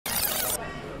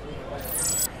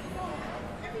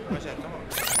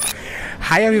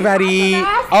Hi everybody.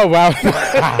 Oh wow.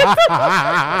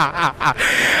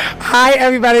 Hi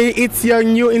everybody. It's your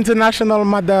new international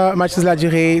mother, Matyouz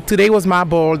Ladurée. Today was my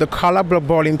ball, the Color Block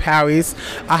Ball in Paris.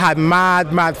 I had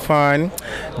mad fun.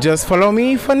 Just follow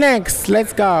me for next.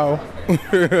 Let's go.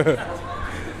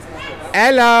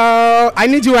 Hello. I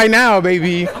need you right now,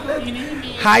 baby.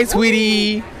 Hi,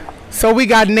 sweetie. So we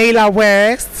got Nayla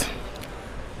West.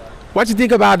 What do you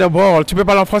think about the ball? Tu peux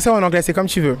parler en français ou en anglais, c'est comme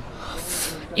tu veux.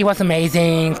 It was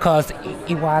amazing because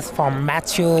it was from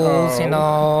Matyouz, you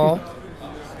know.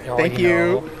 Thank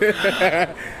you.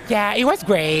 Yeah, it was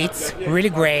great. Really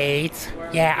great.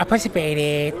 Yeah, I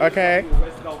participated. Okay.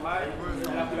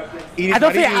 I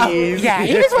don't think. Yeah,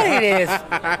 it is what it is.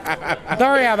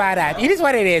 Don't worry about that. It is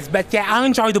what it is. But yeah, I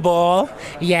enjoyed the ball.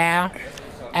 Yeah.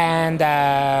 And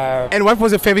what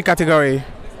was your favorite category?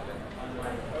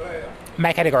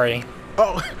 My category.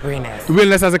 Oh, realness.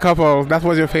 Realness as a couple. That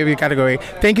was your favorite category.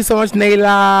 Thank you so much,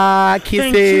 Nayla.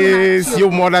 Kisses. Thank you.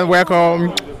 You're more than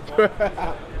welcome.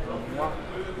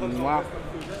 Wow.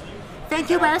 Thank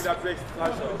you, West.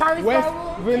 Paris West,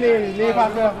 venez, les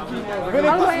partenaires. Venez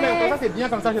tous, mais comme ça c'est bien,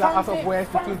 comme ça j'ai la House of West.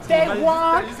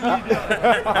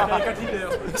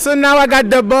 So now I got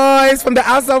the boys from the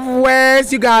House of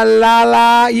West. You got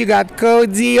Lala, you got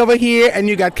Cody over here, and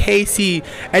you got Casey.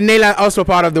 And Nayla also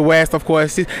part of the West, of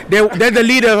course. They're the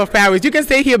leaders of Paris. You can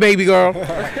stay here, baby girl.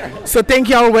 So thank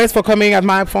you all, West, for coming at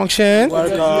my function.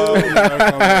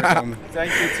 Welcome.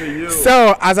 Thank you to you.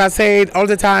 So, as I said all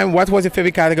the time, what was your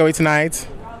favorite category tonight?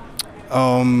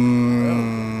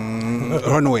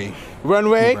 Runway.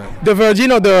 Runway? The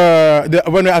Virgin or the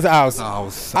runway as a house?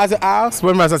 House. As a house?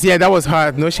 Runway as a house. Yeah, that was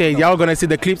hard. No shade. Y'all gonna see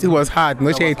the clips. It was hard.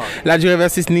 No shade. Ladurée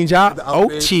versus Ninja.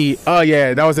 Ouchie. Oh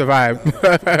yeah, that was a vibe.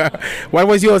 What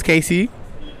was yours, Casey?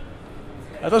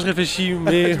 Attends, je réfléchis,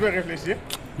 mais. Tu peux réfléchir?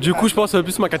 Du coup, je pense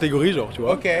plus ma catégorie, genre, tu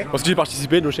vois. Ok. Parce que j'ai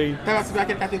participé, no shade. T'as participé à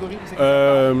quelle catégorie?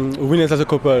 Winners as a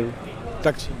couple.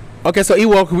 Tag team. Okay, so he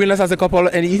worked winners as a couple,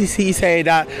 and he said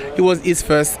that it was his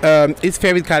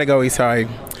favorite category. Sorry.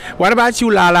 What about you,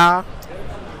 Lala?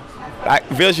 Like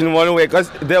Virgin One Way,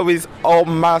 because there is all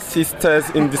my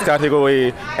sisters in this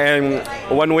category, and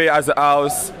One Way as a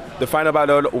house. The final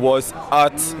battle was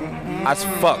hot as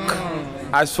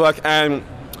fuck, and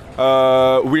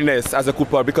Realness as a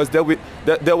couple, because there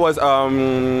was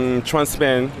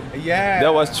Transman. Yeah.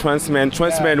 There was Transman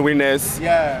Realness.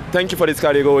 Yeah. Thank you for this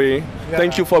category. Yeah.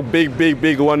 Thank you for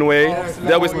big One Way.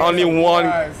 There was only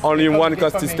one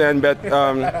contestant, but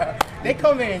they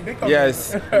come in.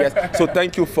 yes. So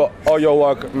thank you for all your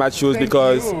work, Matyouz,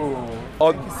 because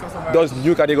all those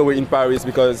new categories in Paris,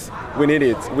 because we need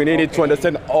it. We need it to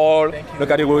understand all the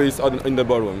categories in the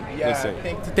ballroom. Yeah.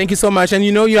 Thank you so much. And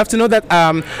you have to know that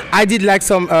I did like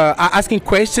some asking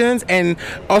questions, and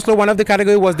also one of the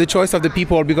categories was the choice of the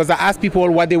people, because I asked people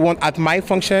what they want at my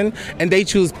function, and they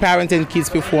choose parent and kids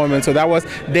performance. So that was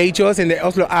they chose, and they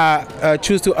also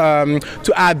choose to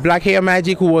add Black Hair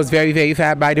Magic, who was very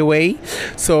fab, by the way.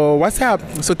 So what's up?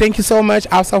 So thank you so much,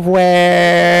 House of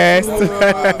West.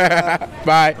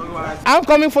 Bye. I'm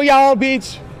coming for y'all,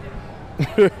 bitch.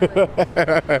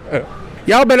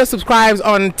 Y'all better subscribe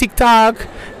on TikTok,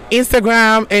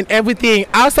 Instagram, and everything.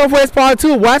 House of West Part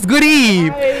 2. What's good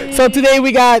Eve? So today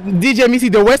we got DJ Missy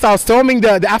the West out storming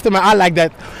the aftermath. I like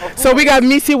that. So we got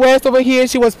Missy West over here.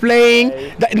 She was playing.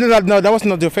 No, that was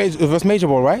not the first major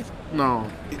ball, right? No.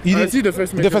 You did see the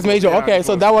first major. Yeah, okay,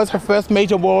 so that was her first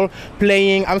major ball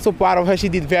playing. I'm so proud of her. She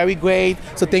did very great.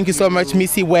 So thank you so much,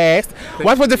 Missy West.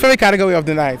 What was the favorite category of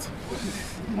the night?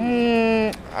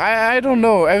 I don't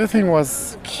know. Everything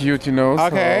was cute, you know.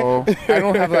 Okay. So I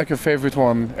don't have like a favorite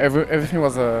one. Everything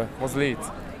was lit.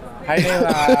 Hi,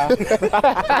 Nayla.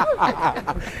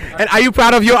 And are you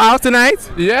proud of your house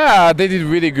tonight? Yeah, they did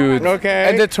really good. Okay.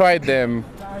 And they tried them.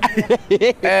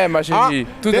 Hey, ma chérie,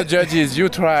 to the judges, you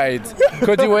tried.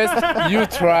 Cody West, you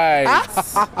tried.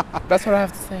 That's what I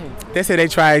have to say. They say they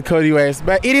tried Cody West,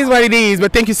 but it is what it is.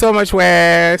 But thank you so much,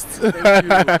 West. Let's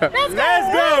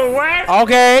go, West.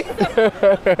 Okay.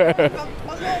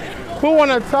 Who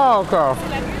wanna talk?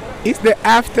 It's the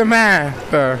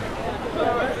aftermath.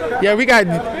 Yeah, we got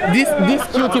this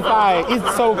cutie pie.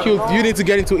 It's so cute. You need to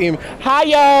get into him. Hi,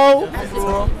 yo.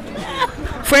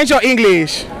 French or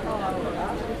English?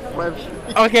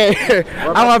 Ok,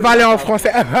 on va parler en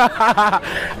français.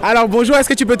 Alors bonjour, est-ce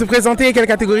que tu peux te présenter? Quelle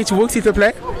catégorie tu work, s'il te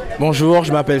plaît? Bonjour,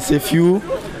 je m'appelle Matyouz.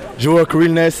 Je work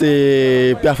realness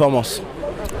et performance.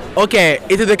 Ok, et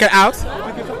tu es de quelle house?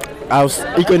 House,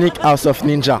 Iconic House of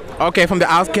Ninja. Ok, from the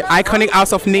house, Iconic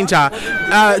House of Ninja.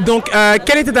 Donc,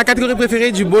 quelle était ta catégorie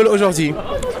préférée du ball aujourd'hui?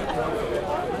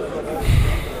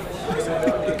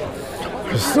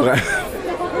 saurais.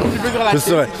 Je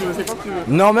saurais.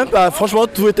 Non, même pas. Franchement,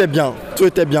 tout était bien. Tout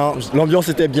était bien. L'ambiance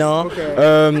était bien.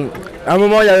 À un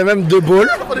moment, il y avait même 2 bowls.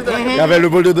 Il y avait le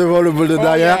bowl de devant, le bowl de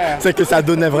derrière. C'est que ça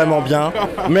donnait vraiment bien.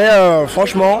 Mais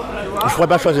franchement, je ne pourrais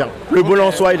pas choisir. Le bowl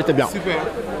en soi, il était bien. Super.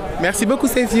 Merci beaucoup,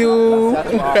 Cécile.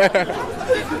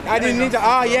 I didn't need to.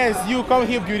 Ah, yes, you come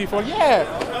here, beautiful. Yeah.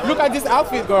 Look at this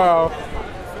outfit, girl.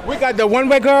 We got the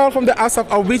one-way girl from the house of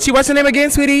Owichi. What's your name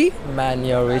again, sweetie?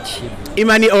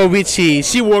 Imani Owichi.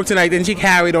 She worked tonight and she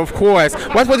carried, of course.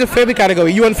 What was your favorite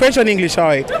category? You want French or English,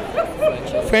 sorry?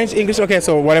 French, English, okay,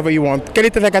 so whatever you want. Quelle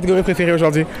était ta catégorie préférée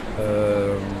aujourd'hui?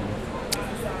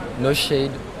 No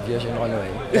shade, Virgin Runway.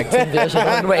 Like Team Virgin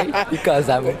Runway because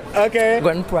I'm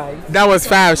grand prize. That was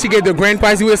fab. She gave the grand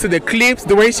prize. You will see the clips.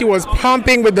 The way she was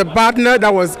pumping with the partner,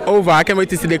 that was over. I can't wait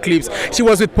to see the clips. She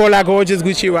was with Paula Gorgeous,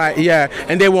 Gucci, right? Yeah.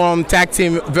 And they won tag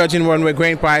team Virgin Runway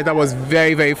grand prize. That was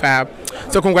very, very fab.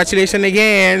 So congratulations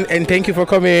again and thank you for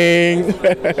coming.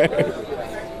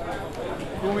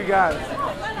 Who we got?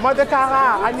 Mother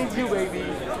Cara, I need you, baby.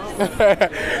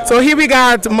 So here we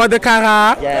got Mother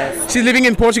Cara. Yes. She's living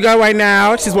in Portugal right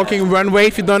now. She's working runway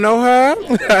if you don't know her.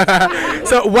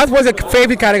 So what was your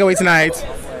favorite category tonight?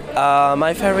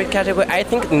 My favorite category, I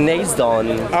think nails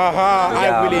done.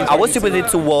 I was too busy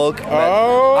to work,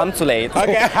 but I'm too late.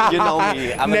 Okay. You know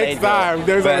me, I'm next time.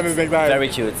 There's always next time. Very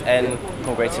cute and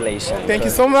congratulations. Thank you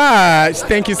so much.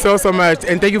 Thank you so much,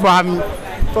 and thank you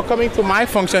for coming to my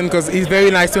function because it's very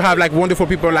nice to have like wonderful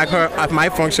people like her at my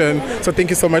function. So thank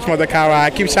you so much, Mother Cara.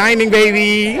 Keep shining,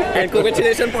 baby. And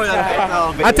congratulations for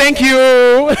that. Thank you.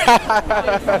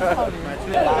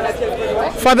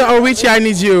 Father Owichi, I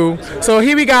need you. So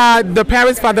here we got the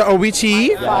Paris Father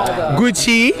Owichi,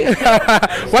 Gucci.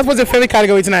 What was your favorite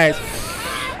category tonight?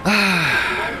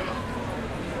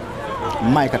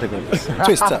 My category.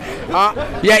 Twister.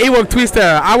 Yeah, it was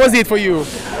Twister. How was it for you?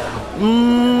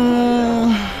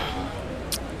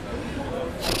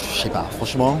 Je sais pas,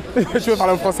 franchement. Je veux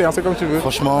parler en français, hein, c'est comme tu veux.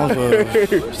 Franchement,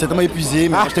 j'étais tellement épuisé,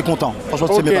 mais j'étais content. Franchement,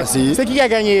 c'est bien passé. C'est qui a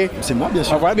gagné? C'est moi, bien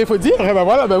sûr. Voilà, mais il faut dire,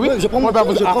 voilà, bah oui. Ouais, je prends mon temps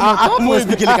pour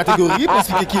expliquer les catégories, pour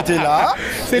expliquer qui était là.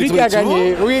 C'est lui qui a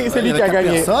gagné. Oui, c'est lui qui a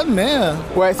gagné. Personne, mais.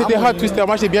 Ouais, c'était Hot Twister.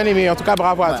 Moi, j'ai bien aimé. En tout cas,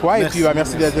 bravo à toi. Et puis,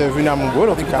 merci d'être venu à mon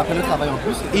goal. En tout cas. Le travail en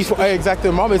plus. Il faut,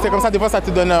 exactement, mais c'est comme ça, des fois, ça te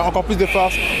donne encore plus de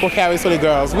force pour carrer sur les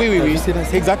girls. Oui.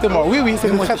 Exactement. Oui,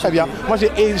 c'est très, très bien. Moi,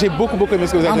 j'ai beaucoup aimé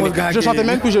ce que vous avez donné. Je chantais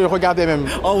même, puis je regardais même.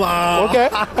 Oh, wow. Ok.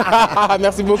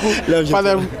 Merci beaucoup.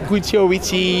 Father Gucci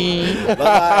Owichi.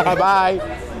 Bye.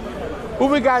 Who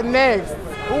we got next?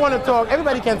 Who want to talk?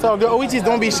 Everybody can talk. The Owichis,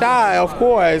 don't be shy, of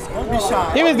course. Don't be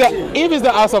shy. Here is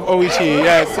the house of Owichi.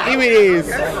 Yes, here it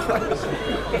is.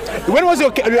 When was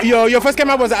your first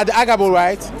camera was at the Agabo,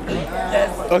 right? Yes.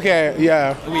 Okay,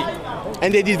 yeah. Oui.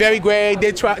 And they did very great.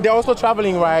 They're also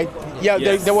traveling, right? Yeah,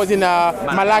 yes. They was in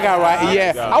Malaga, right?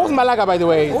 Yeah. How was Malaga, by the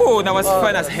way? Oh, that was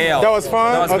fun as hell. That was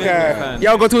fun? That was okay. very fun.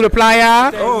 Y'all go to the playa?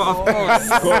 Oh, of course.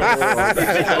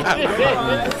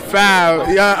 Fab.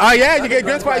 Yeah. Oh, yeah, you get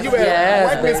good spot. You were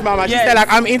yes. Miss Mama. She said,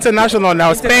 like, I'm international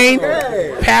now. Spain,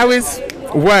 Paris,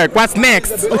 work. What's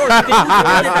next?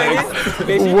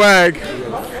 Work.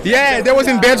 Yeah, that was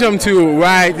in Belgium too,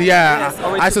 right? Yeah.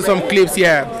 I saw some clips,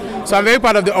 yeah. So I'm very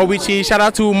proud of the Owichi. Shout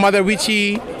out to Mother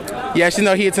Wichi. Yeah, she's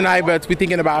not here tonight, but we're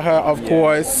thinking about her, of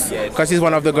course, because she's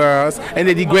one of the girls. And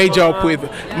they did great job with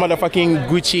motherfucking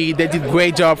Gucci. They did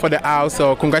great job for the house.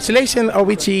 So congratulations,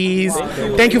 Owichis.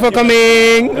 Thank you for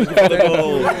coming. Is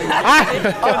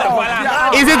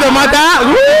it the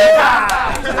mother?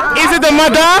 Is it the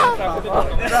mother?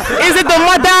 Is it the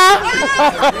mother?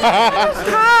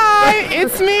 Hi,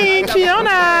 it's me,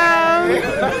 Kiana.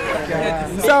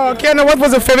 So, Kiana, what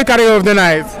was your favorite category of the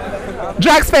night?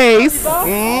 Drag space.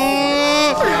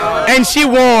 And she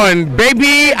won.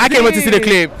 Baby, I can't wait to see the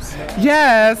clips.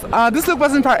 Yes, this look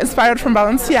was inspired from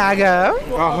Balenciaga.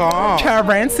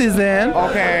 Caravan season.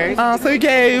 Okay. So you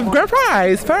gave grand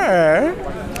prize for her.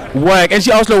 Work. And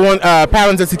she also won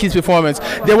Parents as a Kids Performance.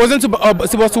 They wasn't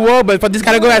supposed to work, but for this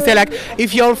category, I said, like,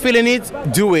 if you're feeling it,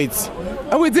 do it.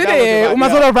 And we did it.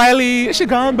 Umazola Riley, she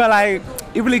gone, but like,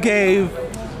 it really gave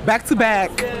back to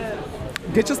back.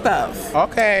 Get your stuff.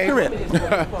 Okay.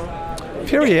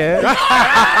 Period.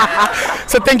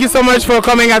 So thank you so much for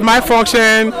coming at my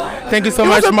function. Thank you so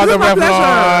much, Mother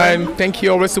Reverend. Thank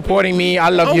you always supporting me. I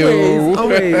love you.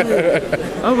 Always.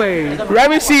 Let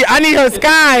me see. I need her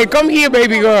Sky. Come here,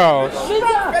 baby girl.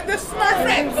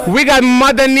 We got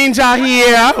Mother Ninja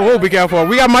here. Oh, be careful.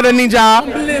 We got Mother Ninja.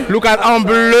 Look at en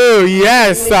bleu,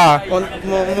 yes.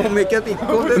 Mon make-up est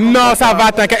complètement... Non, ça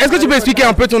va, t'inquiète. Est-ce que tu peux expliquer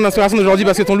un peu ton inspiration d'aujourd'hui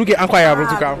parce que ton look est incroyable en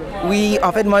tout cas. Oui,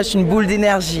 en fait, moi, je suis une boule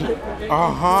d'énergie. C'est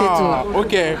tout.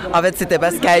 Ok. En fait, c'était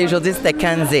pas Sky, aujourd'hui, c'était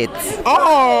Kansas.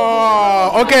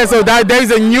 Oh, okay, so there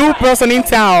is a new person in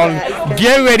town.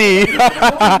 Get ready.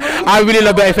 I really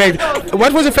love the effect.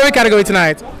 What was your favorite category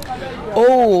tonight?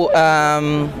 Oh,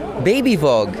 Baby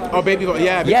Vogue. Oh, Baby Vogue,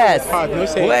 yeah. Yes. Hard, no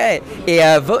shade. Ouais. Et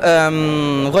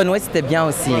Renoir, c'était bien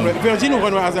aussi. Virgin ou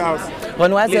Renoir as a house?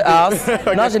 Renoir as a house.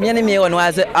 Non, j'ai bien aimé Renoir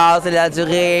as a house,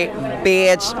 Ladurée,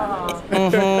 bitch.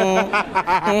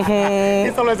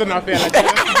 It's always an affair.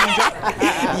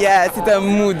 Yeah, c'est un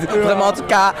mood. Vraiment, en tout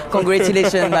cas,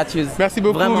 congratulations, Matyouz. Merci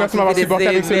beaucoup, vraiment, merci de m'avoir supporté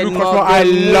avec ce look. événements Franchement,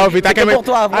 I love it. C'est pour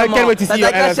toi, vraiment. I can't wait to see you.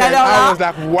 La chaleur là, I was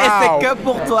like, wow. et c'est que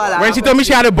pour toi là. When she told me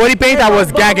she had a body paint, I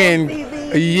was gagging.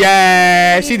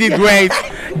 Yeah, she did great.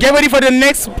 Get ready for the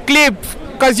next clip,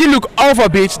 because you look over,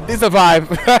 bitch. This is a vibe.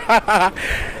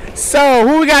 So,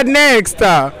 who we got next?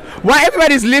 Why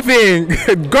everybody's leaving?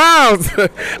 Girls!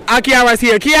 Kiara's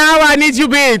here. Kiara, I need you,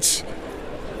 bitch.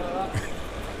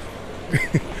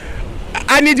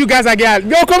 I need you guys again.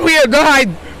 Yo, come here, don't hide.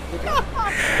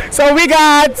 So we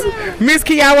got Miss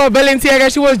Kiara Balenciaga.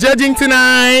 She was judging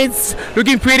tonight,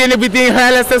 looking pretty and everything.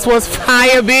 Her LSS was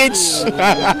fire, bitch.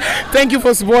 Thank you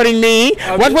for supporting me.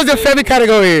 What was your favorite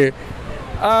category?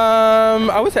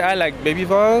 I would say I like Baby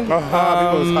Vogue.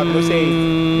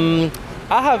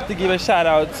 I have to give a shout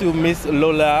out to Miss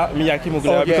Lola Miyaki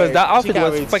Mugler because that outfit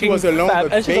was fucking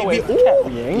fab, and she's always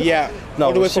carrying. Yeah, no,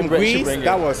 all the way she from Greece.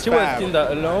 That was she fab. was in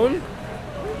that alone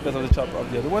because of the chop of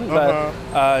the other one, but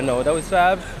no, that was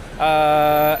fab.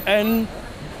 And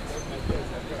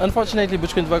unfortunately,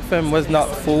 Butch Queen's Vogue Femme was not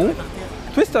full.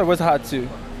 Twister was hard too,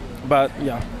 but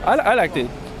yeah, I liked it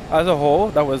as a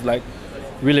whole. That was like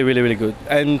really, really, really good.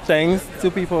 And thanks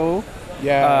to people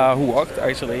who walked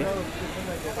actually.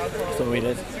 So we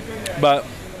did. But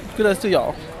kudos to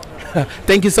y'all.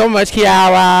 Thank you so much,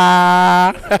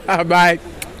 Kiara. Bye.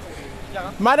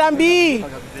 Madame B.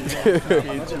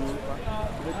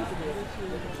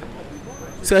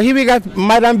 So here we got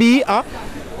Madame B.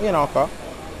 You know,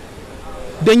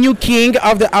 the new king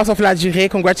of the House of Ladurée.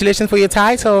 Congratulations for your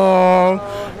title.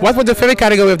 What was the favorite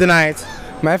category of the night?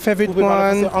 My favorite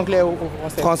one. Anglais ou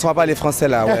français? On va parler français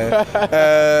là, ouais.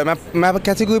 ma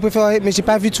catégorie préférée, mais j'ai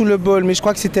pas vu tout le ball, mais je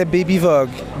crois que c'était Baby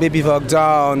Vogue. Baby Vogue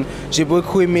Down. J'ai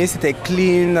beaucoup aimé, c'était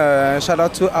clean. Shout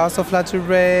out to House of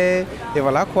Ladurée. Et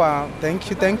voilà quoi. Thank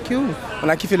you, thank you. On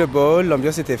a kiffé le ball,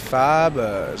 l'ambiance était fab.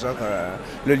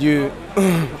 Le lieu,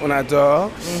 on adore.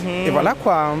 Et voilà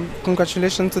quoi.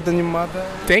 Congratulations to the new mother.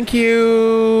 Thank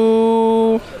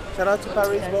you. Shout out to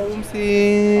Paris Ballroom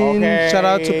Scene. Okay. Shout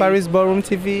out to Paris Ballroom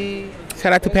TV.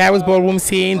 Shout out to Paris Ballroom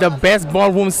Scene, the best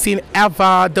ballroom scene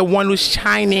ever, the one who's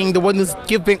shining, the one who's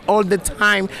giving all the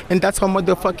time, and that's her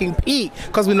motherfucking P,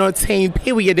 because we're not saying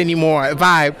period anymore,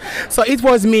 vibe. So it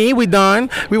was me, we done.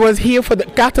 We was here for the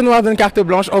Carte Noir and Carte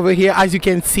Blanche over here, as you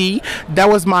can see. That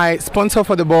was my sponsor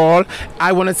for the ball.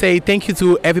 I want to say thank you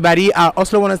to everybody. I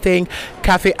also want to thank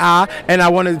Café, and I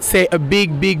want to say a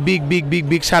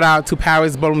big shout out to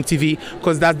Paris Ballroom TV,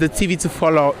 because that's the TV to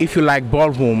follow if you like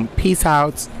ballroom. Peace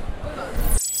out.